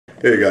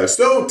Hey guys,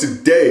 so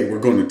today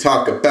we're going to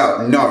talk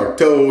about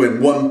Naruto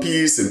and One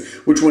Piece and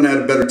which one had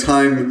a better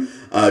time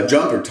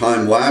jump or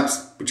time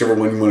lapse, whichever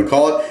one you want to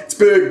call it. It's a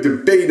big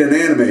debate in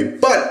anime,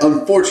 but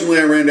unfortunately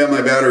I ran down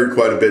my battery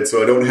quite a bit,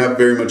 so I don't have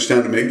very much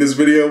time to make this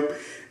video.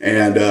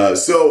 And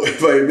so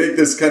if I make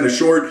this kind of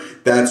short,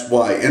 that's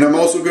why. And I'm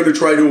also going to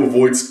try to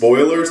avoid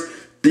spoilers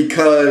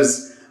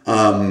because,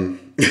 well,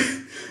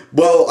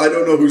 I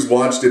don't know who's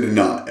watched it and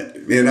not.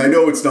 And I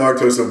know it's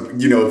Naruto, so,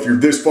 you know, if you're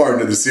this far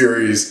into the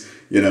series,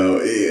 you know,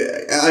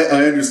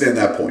 I understand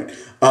that point.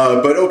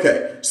 But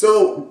okay,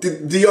 so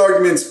the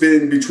argument's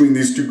been between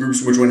these two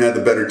groups, which one had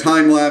the better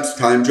time lapse,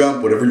 time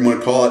jump, whatever you want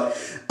to call it.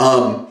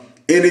 And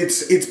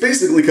it's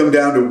basically come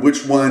down to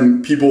which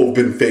one people have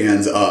been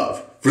fans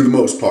of, for the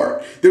most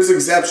part. There's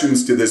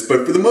exceptions to this,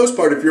 but for the most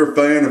part, if you're a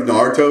fan of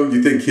Naruto,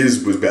 you think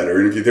his was better.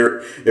 And if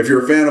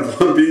you're a fan of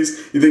One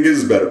Piece, you think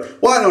his is better.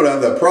 Well, I don't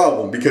have that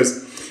problem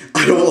because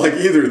I don't like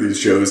either of these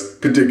shows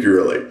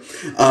particularly,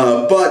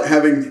 but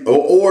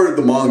or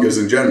the mangas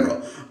in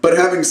general. But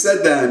having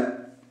said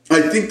that,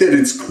 I think that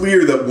it's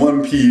clear that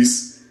One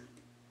Piece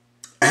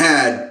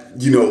had,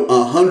 you know,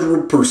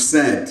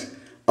 100%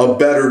 a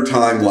better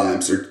time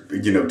lapse or,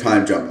 you know,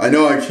 time jump. I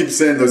know I keep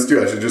saying those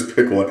two, I should just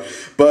pick one.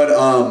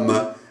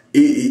 But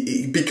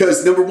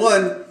because number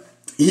one,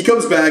 he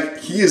comes back,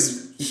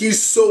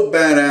 he's so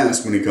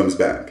badass when he comes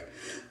back.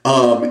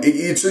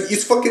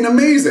 It's fucking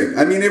amazing.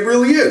 I mean, it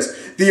really is.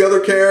 The other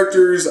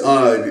characters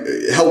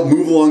help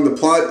move along the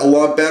plot a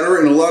lot better.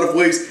 In a lot of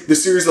ways, the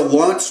series is a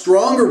lot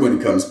stronger when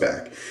he comes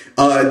back.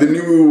 The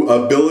new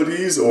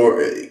abilities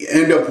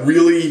end up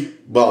really,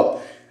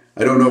 well,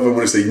 I don't know if I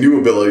want to say new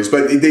abilities,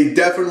 but they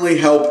definitely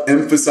help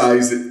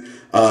emphasize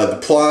the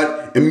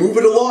plot and move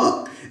it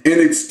along. And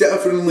it's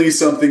definitely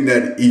something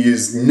that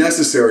is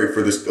necessary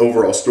for this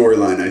overall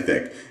storyline, I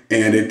think.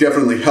 And it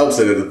definitely helps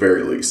it at the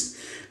very least.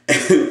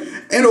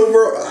 And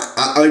overall,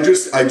 I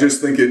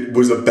just think it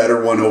was a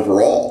better one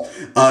overall.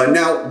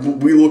 Now,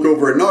 we look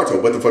over at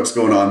Naruto. What the fuck's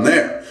going on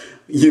there?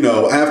 You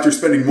know, after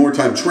spending more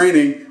time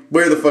training,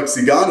 where the fuck's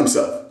he got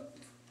himself?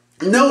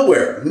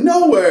 Nowhere.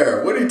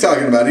 Nowhere. What are you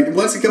talking about?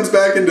 Once he comes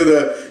back into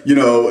the, you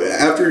know,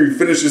 after he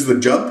finishes the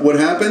jump, what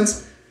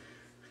happens?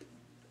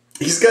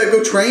 He's got to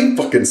go train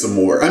fucking some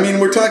more. I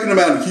mean, we're talking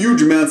about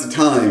huge amounts of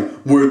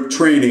time worth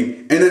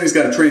training, and then he's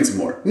got to train some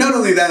more. Not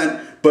only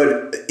that,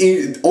 but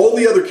all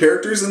the other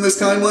characters in this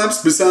time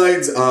lapse,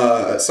 besides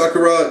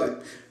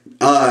Sakura,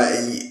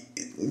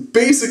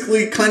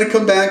 basically kind of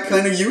come back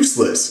kind of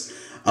useless.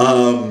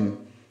 And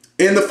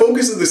the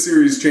focus of the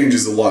series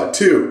changes a lot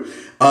too.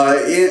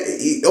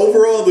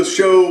 Overall, the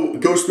show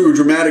goes through a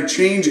dramatic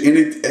change,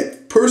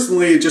 and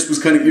personally, it just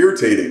was kind of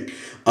irritating.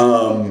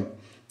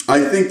 I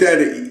think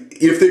that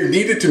if they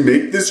needed to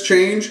make this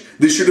change,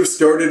 they should have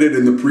started it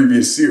in the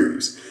previous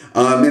series.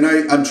 And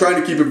I'm trying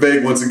to keep it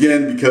vague once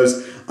again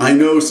because I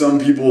know some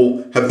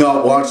people have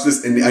not watched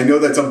this, and I know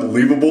that's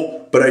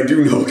unbelievable, but I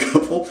do know a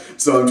couple,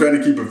 so I'm trying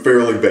to keep it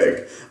fairly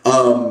vague.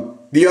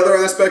 The other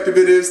aspect of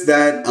it is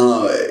that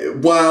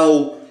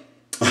while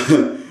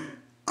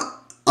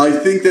I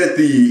think that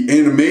the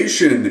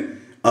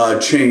animation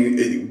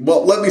changed,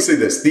 well, let me say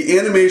this, the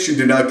animation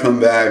did not come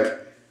back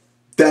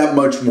that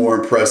much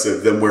more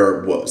impressive than where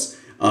it was.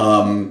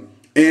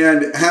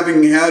 And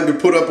having had to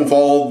put up with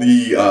all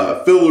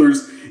the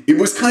fillers, it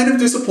was kind of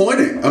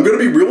disappointing. I'm going to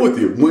be real with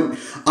you. When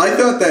I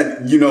thought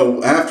that, you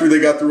know, after they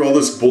got through all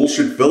this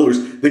bullshit fillers,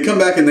 they come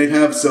back and they'd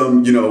have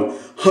some, you know,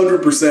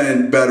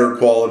 100% better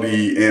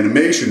quality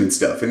animation and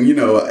stuff. And, you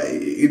know,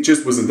 it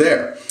just wasn't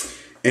there.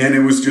 And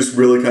it was just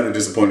really kind of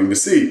disappointing to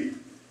see.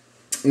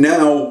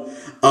 Now,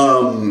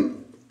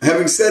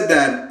 having said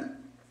that,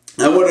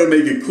 I wanted to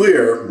make it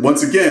clear,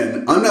 once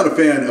again, I'm not a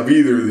fan of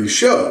either of these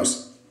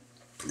shows.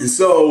 And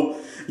so,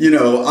 you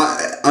know,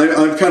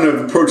 I'm kind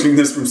of approaching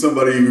this from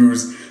somebody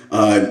who's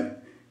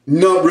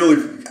not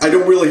really, I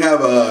don't really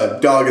have a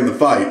dog in the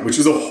fight, which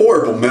is a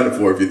horrible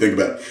metaphor if you think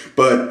about it.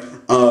 But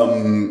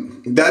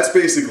that's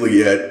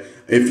basically it.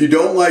 If you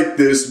don't like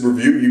this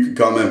review, you can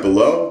comment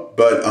below.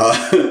 But,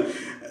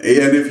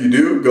 and if you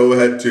do, go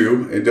ahead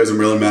too. It doesn't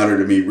really matter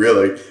to me,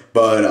 really.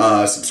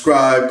 But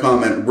subscribe,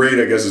 comment, rate,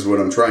 I guess is what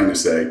I'm trying to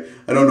say.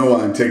 I don't know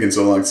why I'm taking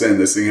so long saying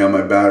this, seeing how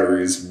my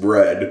battery is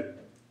red.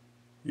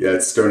 Yeah,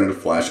 it's starting to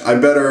flash. I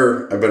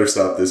better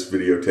stop this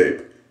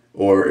videotape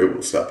or it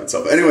will stop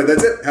itself. Anyway,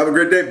 that's it. Have a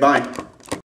great day. Bye.